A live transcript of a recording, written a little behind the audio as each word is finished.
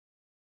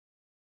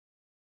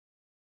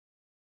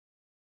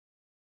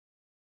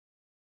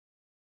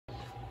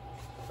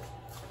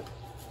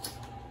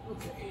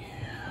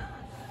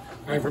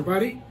Hi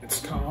everybody, it's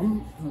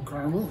Tom from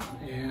Carmel,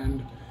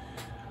 and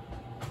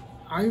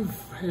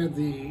I've had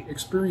the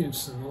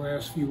experience in the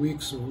last few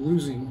weeks of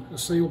losing a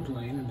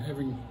sailplane and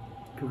having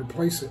to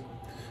replace it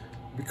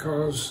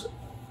because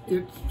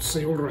it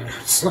sailed right out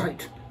of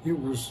sight. It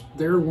was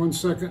there 1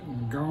 second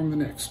and gone the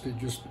next. It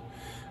just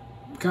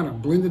kind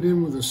of blended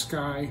in with the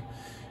sky,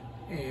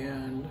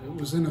 and it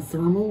was in a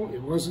thermal.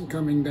 It wasn't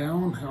coming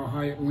down. How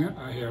high it went,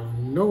 I have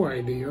no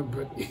idea,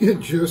 but it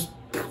just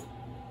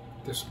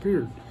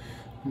disappeared,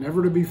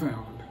 never to be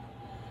found.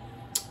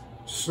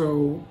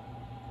 So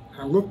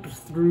I looked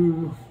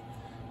through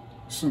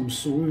some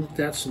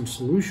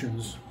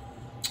solutions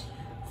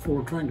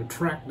for trying to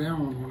track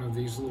down one of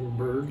these little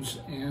birds,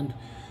 and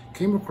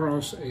came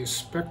across a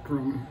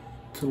Spektrum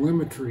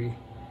Telemetry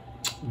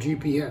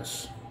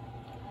GPS.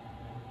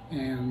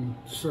 And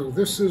so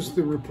this is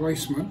the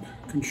replacement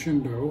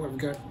Conscendo.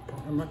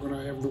 I'm not going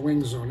to have the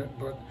wings on it,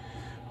 but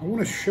I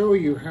want to show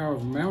you how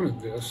I've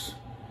mounted this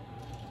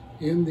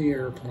in the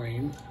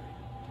airplane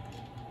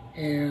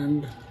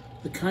and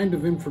the kind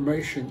of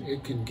information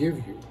it can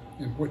give you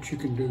and what you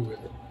can do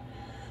with it.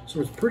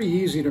 So it's pretty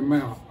easy to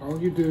mount. All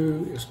you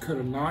do is cut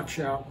a notch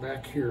out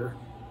back here,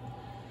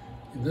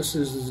 and this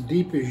is as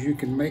deep as you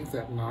can make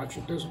that notch.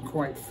 It doesn't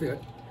quite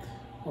fit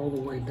all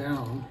the way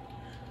down.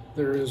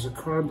 There is a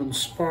carbon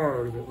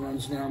spar that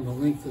runs down the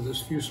length of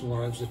this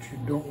fuselage that you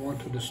don't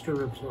want to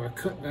disturb, so I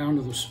cut down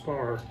to the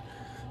spar,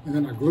 and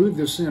then I glued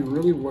this in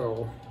really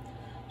well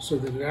so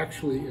that it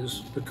actually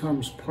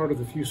becomes part of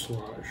the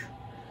fuselage.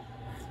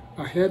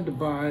 I had to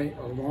buy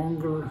a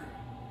longer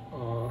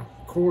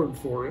cord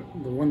for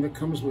it. The one that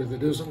comes with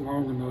it isn't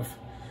long enough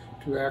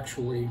to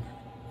actually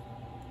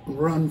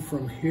run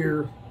from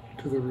here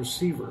to the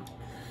receiver.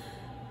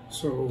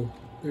 So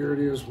there it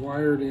is,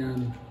 wired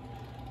in.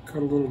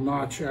 Cut a little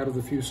notch out of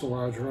the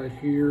fuselage right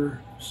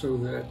here so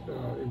that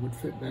it would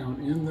fit down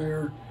in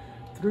there,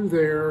 through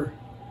there,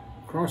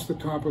 across the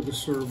top of the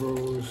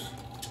servos,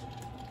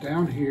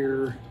 down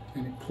here,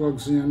 and it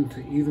plugs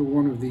into either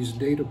one of these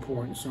data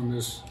points on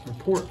this, or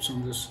ports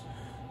on this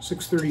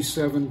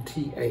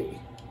 637TA.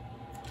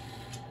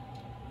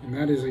 And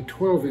that is a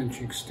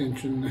 12-inch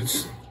extension.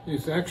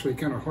 It's actually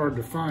kind of hard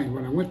to find.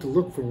 When I went to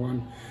look for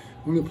one,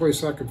 the only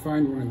place I could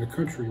find one in the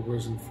country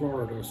was in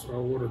Florida, so I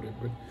ordered it.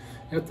 But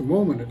at the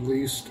moment, at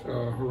least,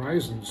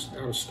 Horizon's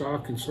out of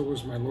stock, and so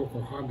was my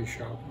local hobby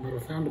shop. But I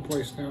found a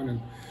place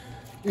down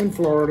in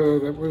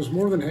Florida that was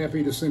more than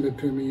happy to send it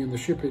to me, and the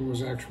shipping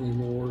was actually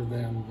more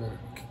than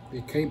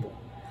the cable.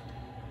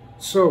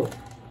 So,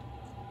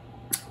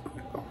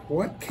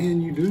 what can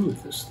you do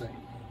with this thing?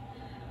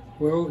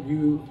 Well,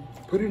 you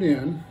put it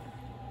in,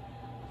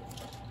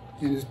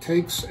 and it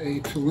takes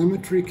a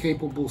telemetry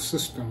capable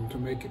system to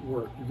make it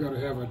work. You've got to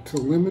have a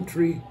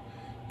telemetry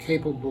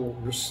capable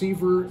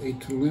receiver, a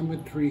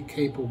telemetry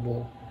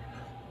capable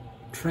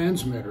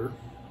transmitter,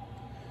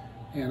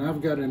 and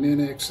I've got an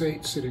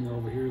NX8 sitting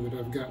over here that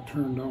I've got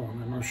turned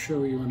on, and I'll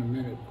show you in a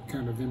minute what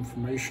kind of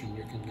information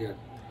you can get.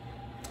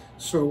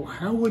 So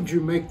how would you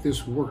make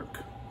this work?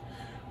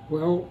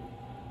 Well,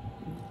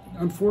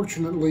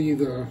 unfortunately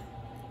the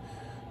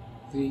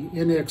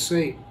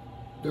NX8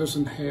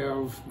 doesn't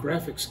have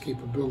graphics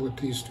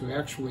capabilities to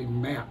actually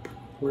map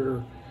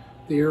where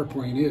the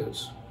airplane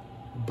is,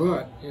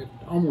 but it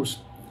almost,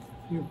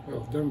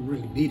 well, doesn't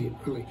really need it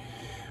really.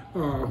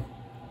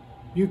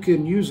 You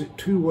can use it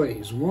two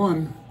ways.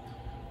 One,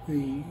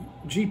 the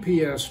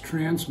GPS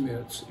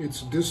transmits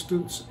its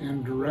distance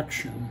and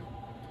direction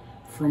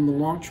from the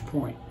launch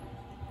point,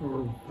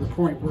 or the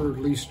point where at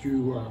least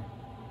you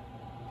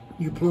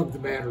plug the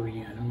battery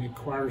in, and it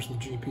acquires the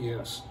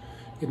GPS.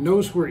 It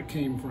knows where it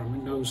came from.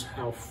 It knows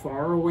how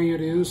far away it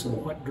is and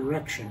what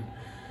direction.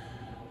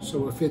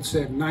 So if it's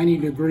at 90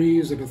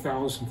 degrees at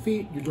 1,000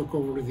 feet, you look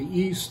over to the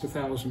east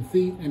 1,000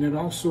 feet, and it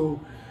also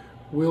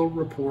will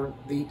report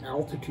the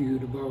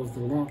altitude above the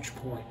launch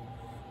point.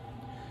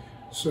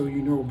 So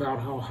you know about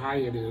how high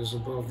it is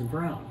above the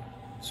ground.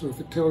 So if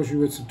it tells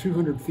you it's at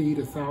 200 feet,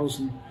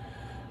 1,000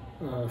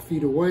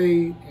 feet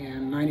away,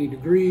 and 90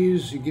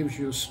 degrees, it gives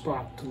you a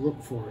spot to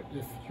look for it.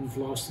 If you've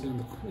lost it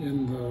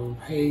in the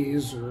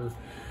haze, or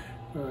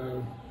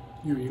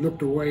you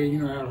looked away, you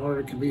know how hard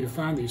it can be to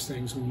find these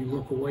things when you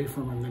look away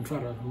from them and try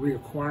to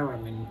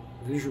reacquire them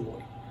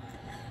visually.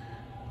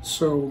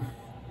 So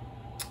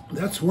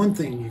that's one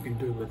thing you can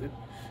do with it,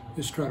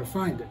 is try to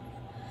find it.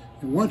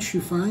 And once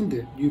you find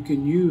it, you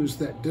can use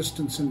that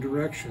distance and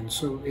direction.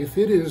 So if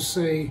it is,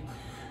 say,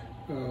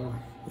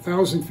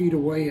 1,000 feet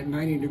away at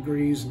 90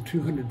 degrees and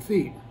 200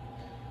 feet,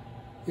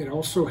 it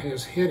also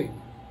has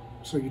heading.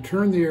 So you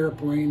turn the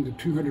airplane to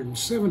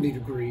 270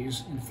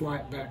 degrees and fly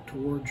it back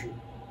towards you.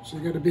 So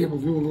you got to be able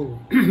to do a little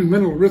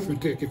mental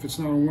arithmetic if it's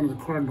not in one of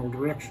the cardinal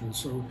directions.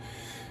 So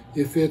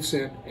if it's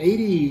at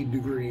 80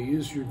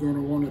 degrees, you're going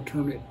to want to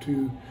turn it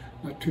to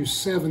not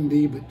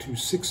 270, but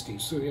 260.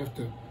 So you have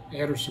to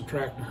add or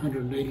subtract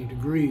 180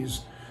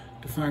 degrees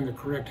to find the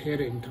correct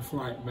heading to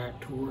fly it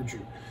back towards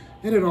you.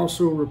 And it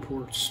also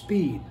reports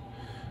speed.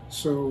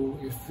 So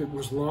if it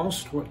was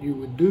lost, what you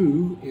would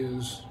do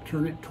is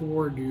turn it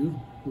toward you,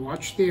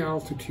 watch the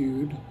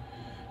altitude,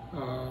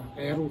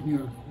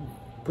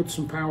 put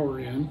some power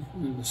in.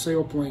 And the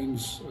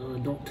sailplanes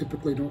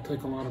typically don't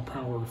take a lot of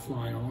power to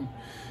fly on.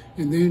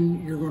 And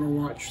then you're going to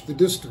watch the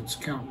distance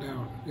count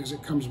down as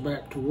it comes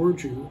back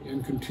towards you,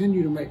 and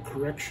continue to make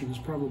corrections,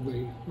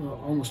 probably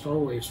almost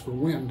always for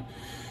wind,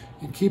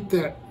 and keep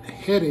that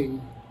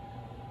heading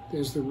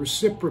as the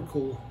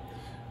reciprocal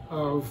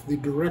of the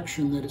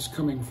direction that it's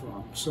coming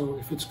from. So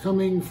if it's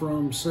coming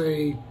from,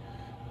 say,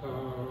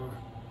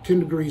 10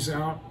 degrees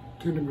out,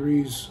 10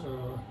 degrees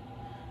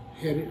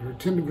headed, or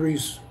 10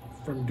 degrees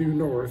from due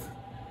north,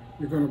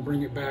 you're going to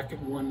bring it back at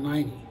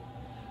 190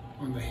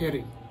 on the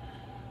heading.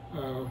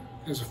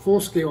 As a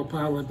full-scale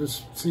pilot,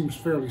 this seems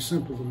fairly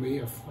simple to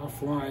me. I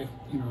fly,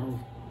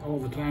 all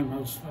the time.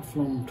 I've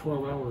flown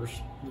 12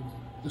 hours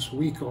this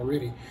week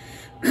already,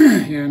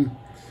 and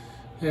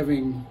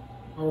having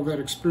all that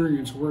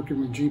experience working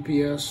with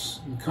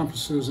GPS and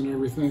compasses and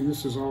everything,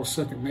 this is all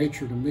second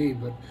nature to me.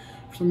 But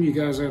for some of you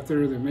guys out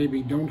there that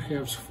maybe don't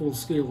have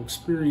full-scale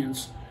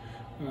experience,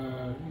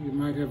 you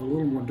might have a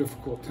little more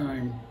difficult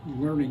time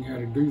learning how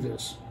to do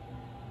this,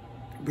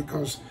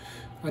 because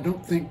I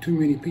don't think too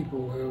many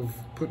people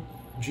have put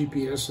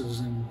GPSs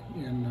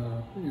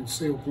in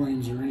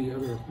sailplanes or any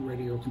other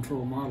radio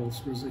control models,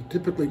 because they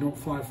typically don't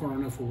fly far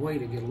enough away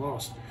to get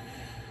lost.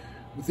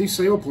 But these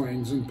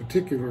sailplanes in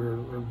particular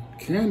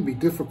can be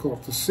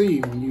difficult to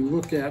see when you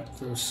look at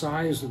the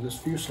size of this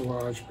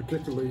fuselage,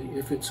 particularly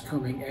if it's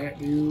coming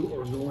at you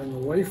or going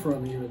away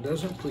from you. It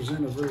doesn't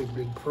present a very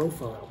big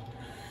profile.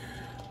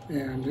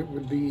 And it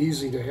would be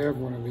easy to have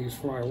one of these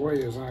fly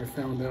away, as I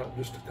found out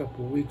just a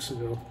couple of weeks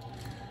ago.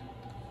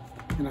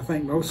 And I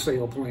think most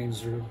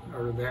sailplanes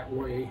are that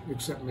way,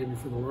 except maybe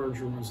for the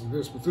larger ones than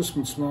this. But this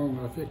one's small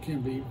enough, it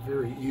can be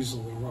very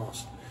easily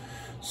lost.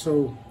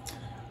 So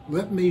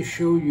let me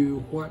show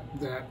you what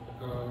that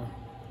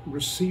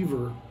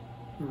receiver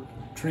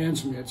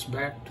transmits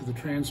back to the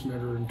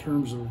transmitter in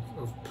terms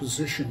of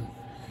position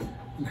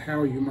and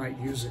how you might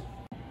use it.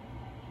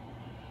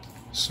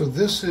 So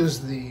this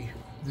is the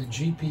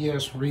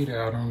GPS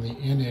readout on the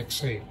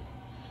NX8.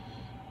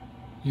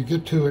 You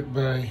get to it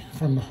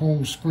from the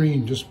home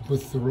screen, just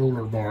with the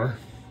roller bar.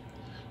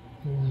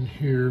 Go in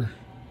here,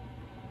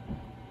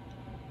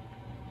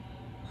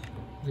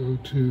 go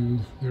to,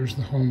 there's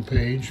the home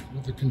page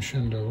with the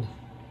Conscendo.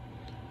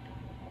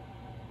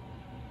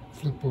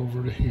 Flip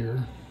over to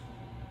here.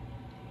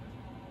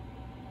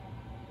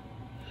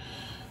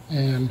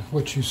 And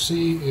what you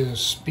see is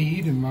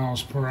speed in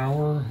miles per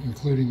hour,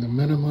 including the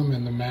minimum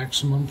and the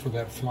maximum for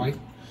that flight,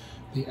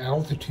 the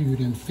altitude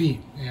in feet,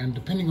 and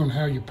depending on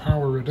how you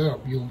power it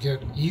up, you'll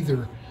get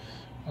either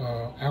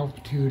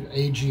altitude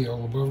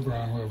AGL, above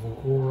ground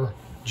level, or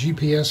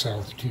GPS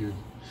altitude.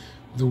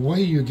 The way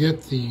you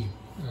get the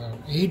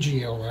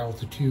AGL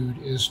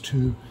altitude is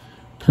to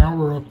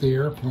power up the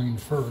airplane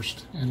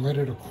first and let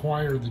it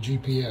acquire the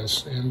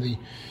GPS, and the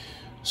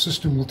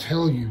system will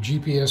tell you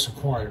GPS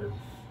acquired.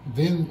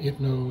 Then it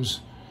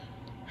knows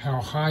how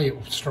high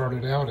it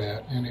started out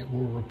at, and it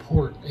will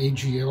report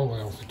AGL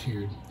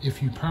altitude.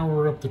 If you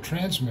power up the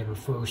transmitter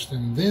first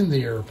and then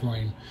the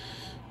airplane,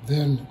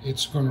 then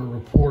it's going to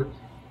report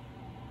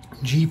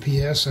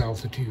GPS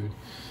altitude.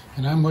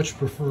 And I much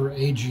prefer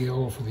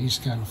AGL for these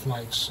kind of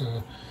flights.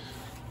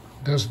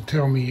 Doesn't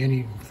tell me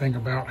anything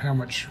about how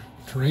much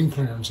terrain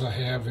clearance I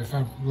have if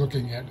I'm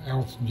looking at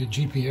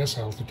GPS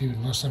altitude,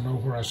 unless I know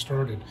where I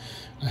started.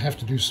 I have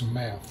to do some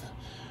math.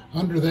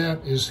 Under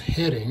that is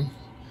heading.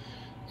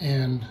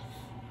 And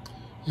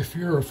if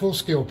you're a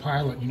full-scale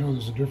pilot, you know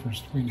there's a difference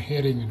between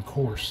heading and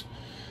course.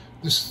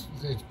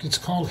 It's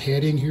called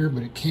heading here,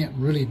 but it can't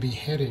really be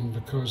heading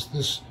because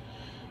this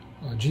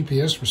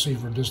GPS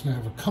receiver doesn't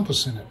have a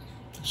compass in it.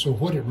 So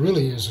what it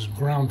really is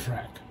ground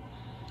track,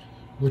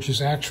 which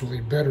is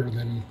actually better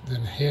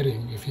than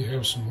heading if you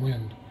have some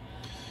wind.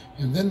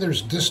 And then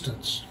there's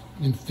distance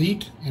in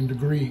feet and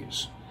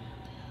degrees.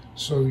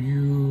 So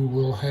you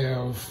will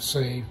have,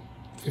 say,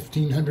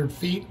 1,500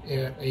 feet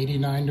at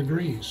 89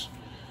 degrees.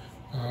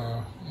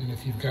 And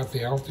if you've got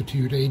the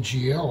altitude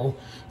AGL,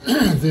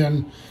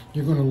 then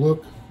you're going to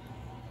look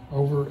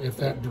over at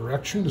that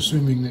direction,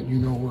 assuming that you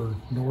know where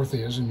north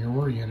is and you're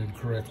oriented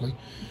correctly.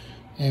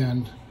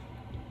 And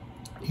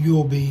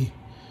you'll be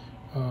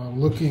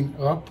looking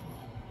up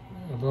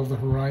above the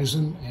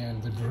horizon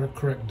and the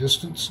correct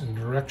distance and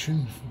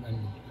direction, and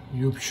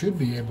you should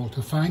be able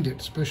to find it,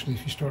 especially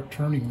if you start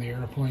turning the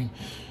airplane.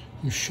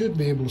 You should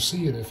be able to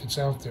see it if it's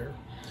out there.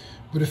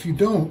 But if you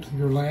don't,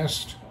 your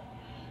last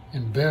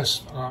and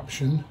best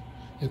option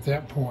at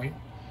that point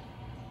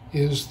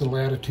is the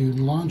latitude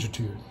and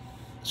longitude.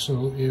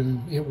 So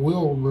it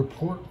will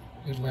report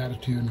at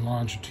latitude and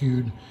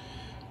longitude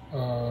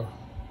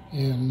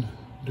in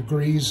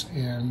degrees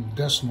and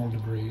decimal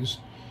degrees.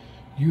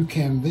 You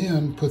can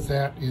then put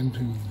that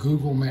into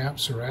Google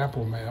Maps or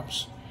Apple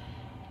Maps,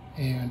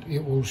 and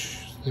it will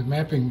the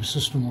mapping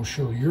system will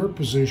show your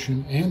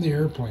position and the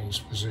airplane's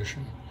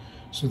position.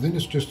 So then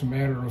it's just a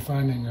matter of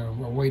finding a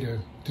way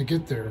to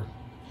get there.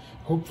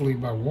 hopefully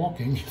by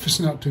walking if it's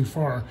not too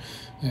far.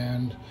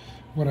 And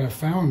what I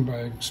found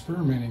by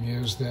experimenting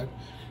is that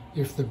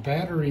if the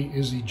battery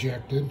is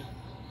ejected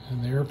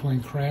and the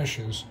airplane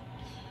crashes,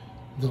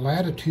 the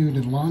latitude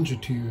and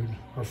longitude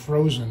are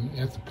frozen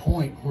at the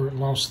point where it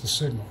lost the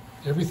signal.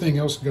 Everything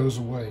else goes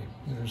away.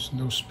 There's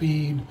no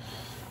speed,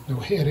 no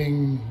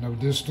heading, no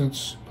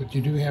distance, but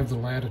you do have the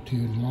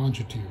latitude and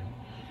longitude.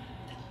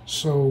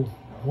 So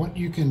what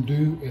you can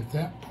do at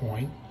that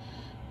point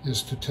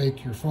is to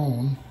take your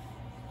phone,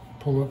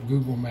 pull up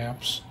Google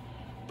Maps,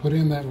 put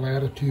in that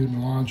latitude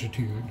and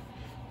longitude,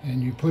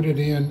 and you put it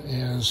in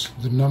as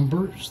the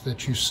numbers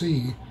that you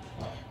see.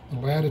 The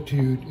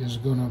latitude is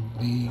going to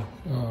be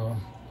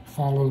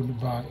followed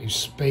by a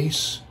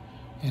space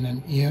and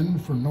an N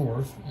for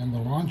north, and the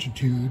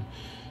longitude,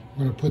 I'm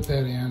going to put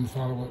that in,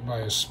 follow it by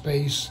a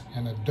space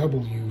and a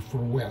W for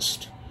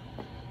west.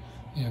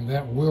 And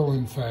that will,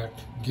 in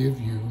fact, give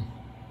you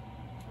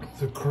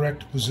the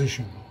correct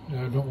position.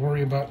 Don't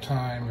worry about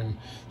time, and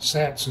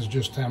SATS is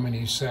just how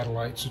many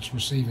satellites it's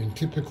receiving,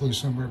 typically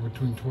somewhere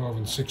between 12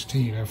 and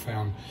 16, I've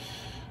found,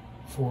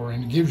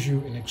 and it gives you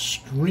an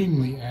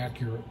extremely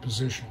accurate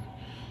position.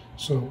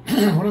 So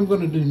what I'm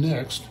going to do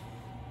next,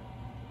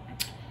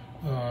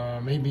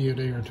 maybe a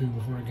day or two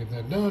before I get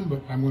that done,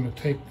 but I'm going to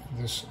take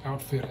this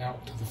outfit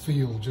out to the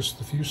field, just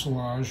the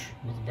fuselage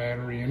with a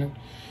battery in it,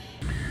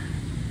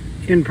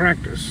 in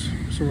practice.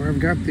 So I've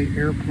got the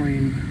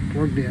airplane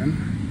plugged in,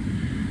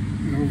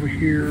 and over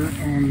here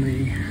on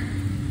the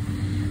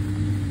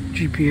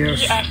GPS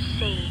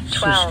system,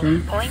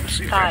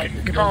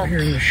 12.5 volts,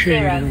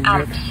 0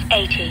 amps,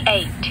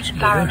 88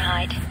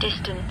 Fahrenheit,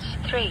 distance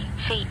 3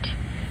 feet.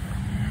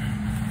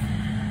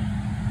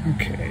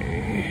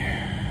 Okay,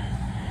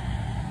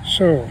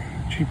 so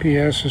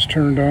GPS is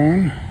turned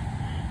on,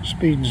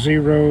 speed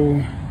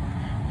 0,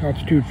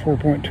 altitude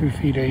 4.2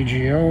 feet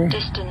AGL,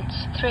 distance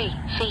 3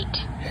 feet.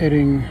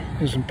 Heading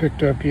isn't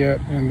picked up yet,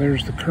 and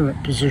there's the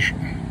current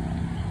position.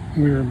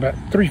 We're about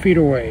 3 feet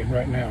away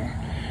right now.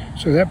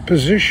 So that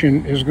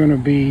position is going to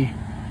be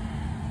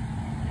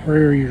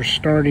where you're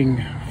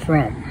starting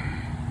from.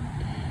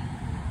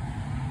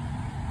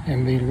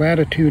 And the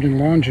latitude and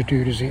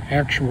longitude is the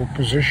actual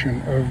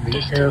position of the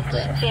distance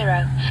aircraft.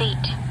 0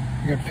 feet.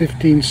 We got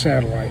 15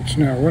 satellites.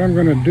 Now what I'm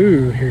going to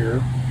do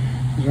here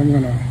is I'm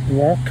going to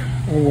walk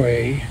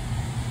away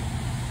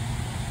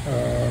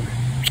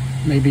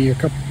maybe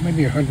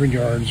 100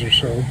 yards or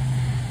so.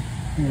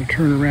 I'm going to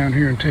turn around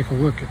here and take a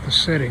look at the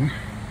setting.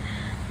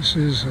 This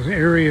is an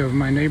area of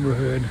my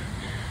neighborhood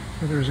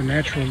where there's a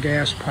natural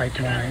gas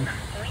pipeline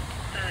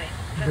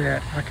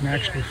that I can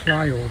actually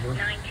fly over.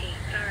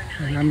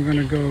 And I'm going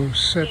to go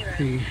set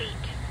the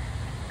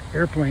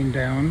airplane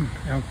down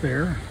out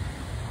there.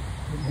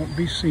 It won't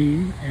be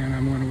seen, and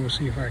I'm going to go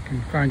see if I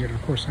can find it.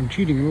 Of course, I'm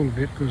cheating a little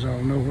bit because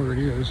I'll know where it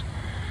is.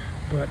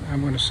 But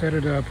I'm going to set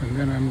it up, and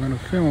then I'm going to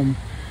film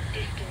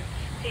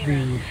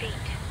the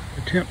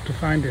attempt to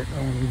find it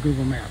on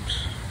Google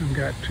Maps. I've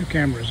got 2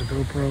 cameras, a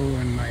GoPro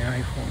and my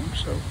iPhone.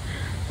 So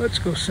let's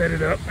go set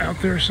it up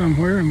out there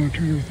somewhere. I'm going to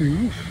turn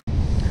everything off.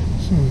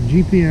 So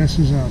GPS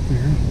is out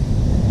there.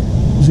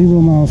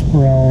 0 miles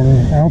per hour.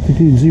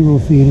 Altitude 0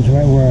 feet is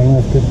right where I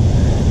left it,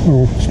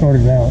 or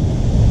started out.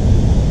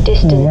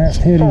 Distance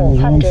last heading was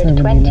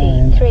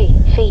 423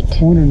 feet.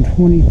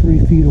 423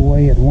 feet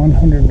away at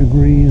 100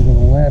 degrees with a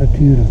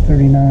latitude of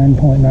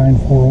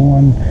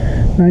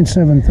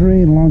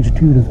 39.941973 and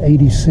longitude of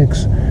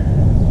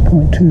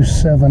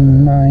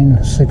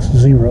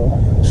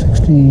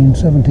 86.27960.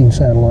 17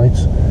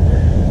 satellites.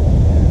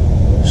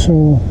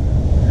 So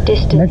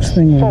distance next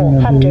thing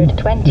we're going to do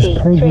is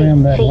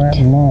program that lat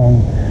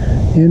long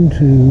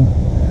into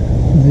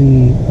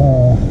the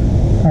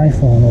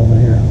iPhone over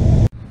here.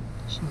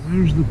 So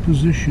there's the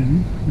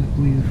position that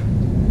we've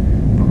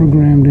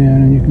programmed in,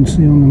 and you can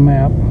see on the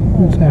map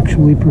it's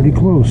actually pretty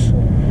close.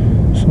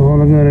 So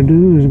all I got to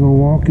do is go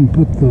walk and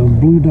put the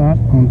blue dot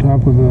on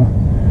top of the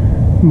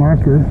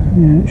marker,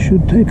 and it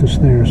should take us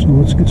there. So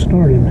let's get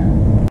started.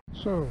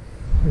 So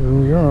here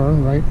we are,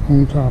 right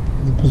on top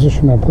of the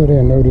position I put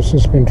in. Notice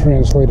it's been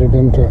translated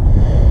into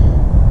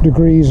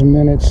degrees,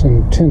 minutes,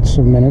 and tenths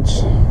of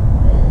minutes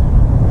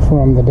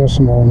from the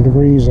decimal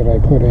degrees that I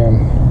put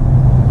in.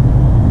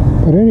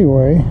 But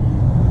anyway,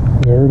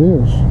 there it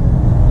is,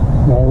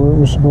 right where it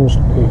was supposed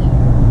to be.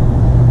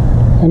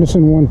 And it's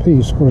in one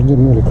piece. Of course, it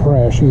didn't really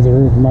crash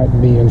either. It might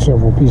be in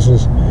several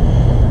pieces.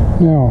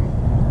 Now,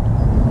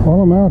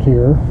 while I'm out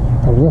here,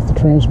 I've left the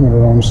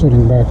transmitter on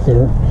sitting back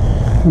there.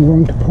 I'm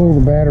going to pull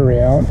the battery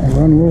out and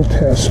run a little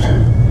test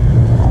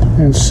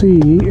and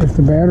see if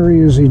the battery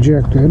is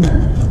ejected,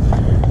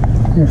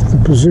 if the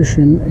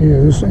position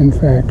is in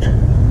fact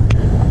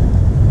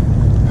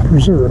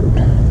preserved.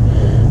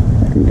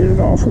 I can get it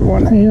off with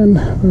one hand.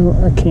 Well,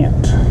 I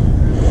can't.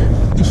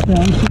 Just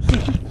down for a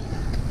second.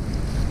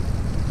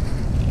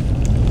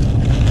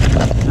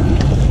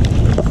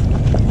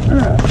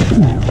 Alright,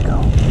 there we go.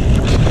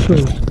 So,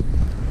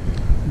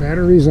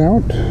 battery's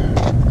out.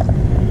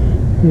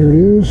 There it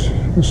is.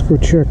 Let's go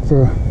check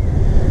the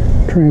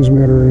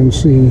transmitter and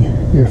see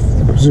if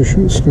the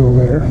position is still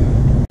there.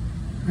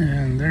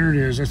 And there it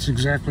is. That's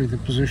exactly the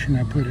position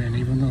I put in.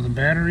 Even though the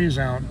battery is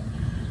out,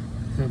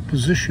 the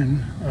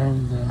position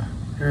of the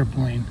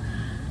airplane,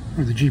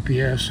 or the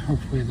GPS,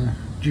 hopefully the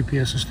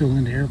GPS is still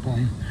in the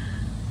airplane,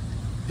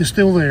 is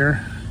still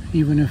there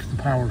even if the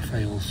power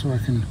fails. So I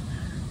can,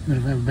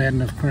 if I have a bad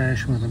enough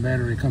crash where the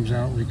battery comes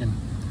out, we can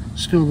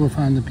still go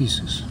find the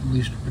pieces, at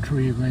least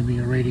retrieve maybe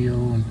a radio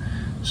and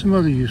some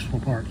other useful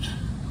parts.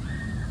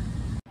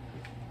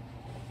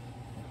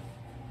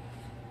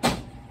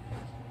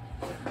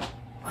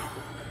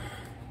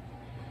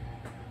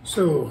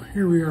 So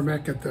here we are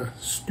back at the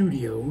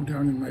studio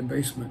down in my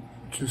basement,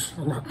 which is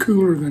a lot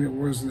cooler than it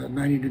was in that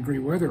 90-degree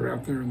weather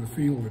out there in the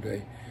field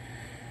today.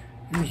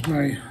 Here's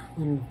my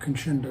little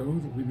Conscendo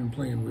that we've been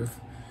playing with.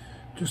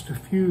 Just a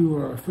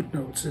few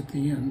footnotes at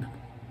the end.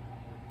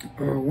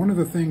 One of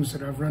the things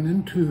that I've run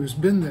into has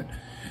been that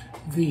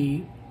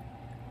the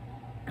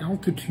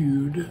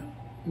altitude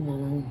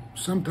will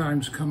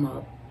sometimes come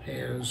up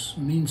as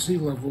mean sea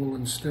level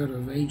instead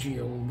of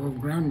AGL,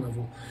 above ground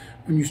level,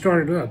 when you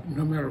start it up,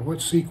 no matter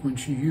what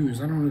sequence you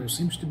use. I don't know, it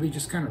seems to be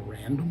just kind of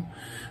random.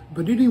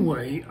 But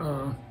anyway,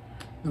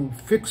 the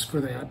fix for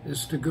that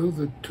is to go to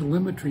the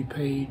telemetry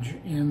page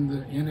in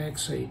the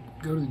NX8,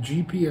 go to the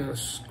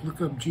GPS,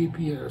 look up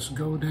GPS,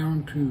 go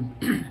down to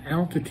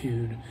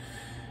altitude,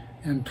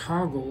 and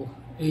toggle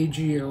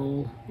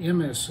AGL,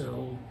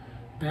 MSL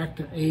back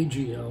to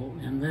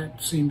AGL, and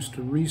that seems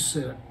to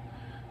reset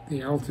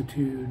the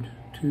altitude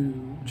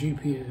to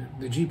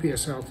the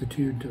GPS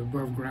altitude to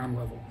above ground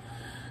level.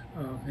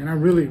 And I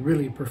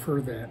really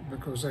prefer that,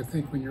 because I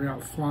think when you're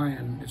out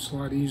flying, it's a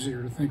lot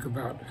easier to think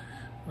about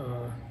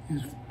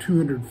if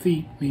 200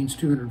 feet means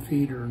 200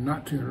 feet or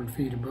not 200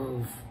 feet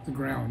above the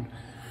ground.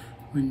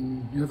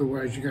 When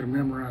otherwise you got to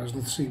memorize.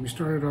 Let's see, we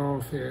started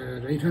off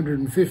at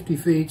 850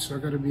 feet, so I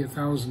got to be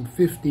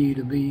 1,050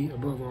 to be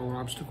above all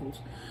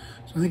obstacles.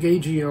 So I think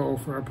AGL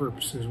for our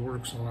purposes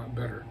works a lot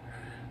better.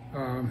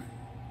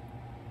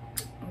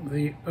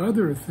 The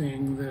other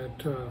thing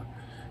that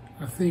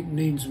I think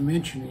needs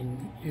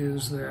mentioning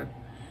is that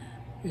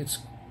it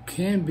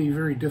can be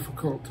very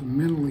difficult to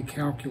mentally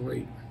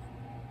calculate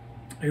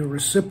a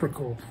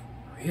reciprocal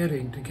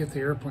heading to get the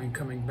airplane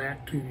coming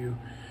back to you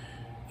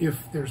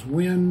if there's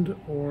wind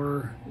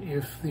or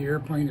if the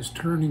airplane is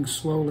turning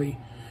slowly.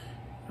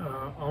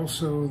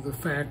 Also the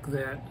fact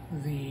that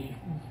the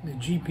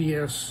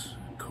GPS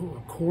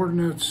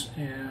coordinates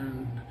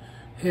and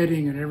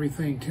heading and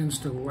everything tends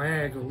to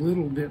lag a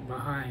little bit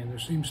behind. There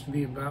seems to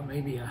be about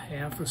maybe a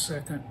half a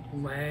second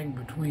lag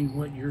between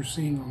what you're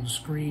seeing on the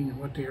screen and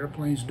what the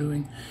airplane's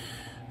doing.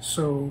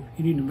 So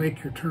you need to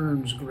make your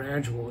turns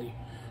gradually.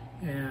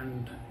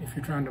 And if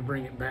you're trying to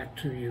bring it back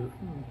to you,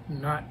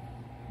 not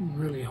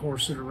really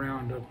horse it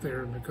around up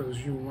there,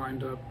 because you'll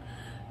wind up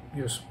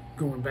just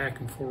going back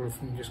and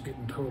forth and just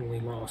getting totally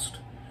lost.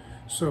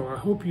 So I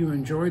hope you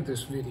enjoyed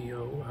this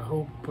video. I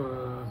hope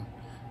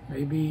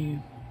maybe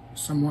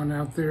someone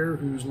out there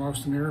who's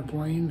lost an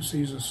airplane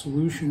sees a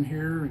solution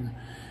here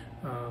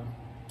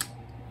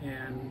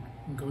and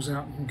goes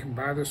out and can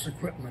buy this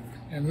equipment.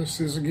 And this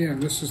is, again,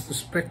 this is the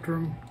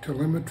Spektrum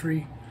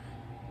Telemetry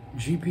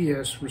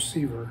GPS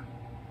receiver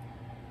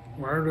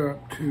wired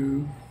up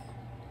to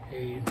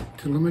a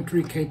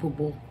telemetry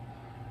capable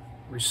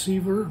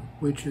receiver,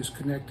 which is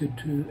connected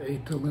to a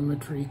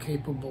telemetry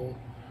capable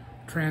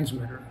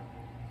transmitter.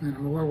 And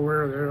I'm well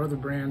aware there are other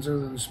brands other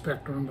than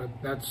Spektrum, but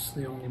that's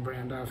the only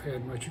brand I've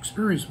had much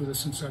experience with it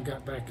since I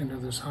got back into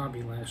this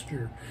hobby last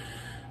year.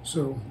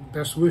 So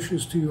best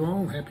wishes to you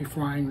all. Happy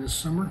flying this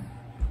summer.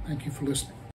 Thank you for listening.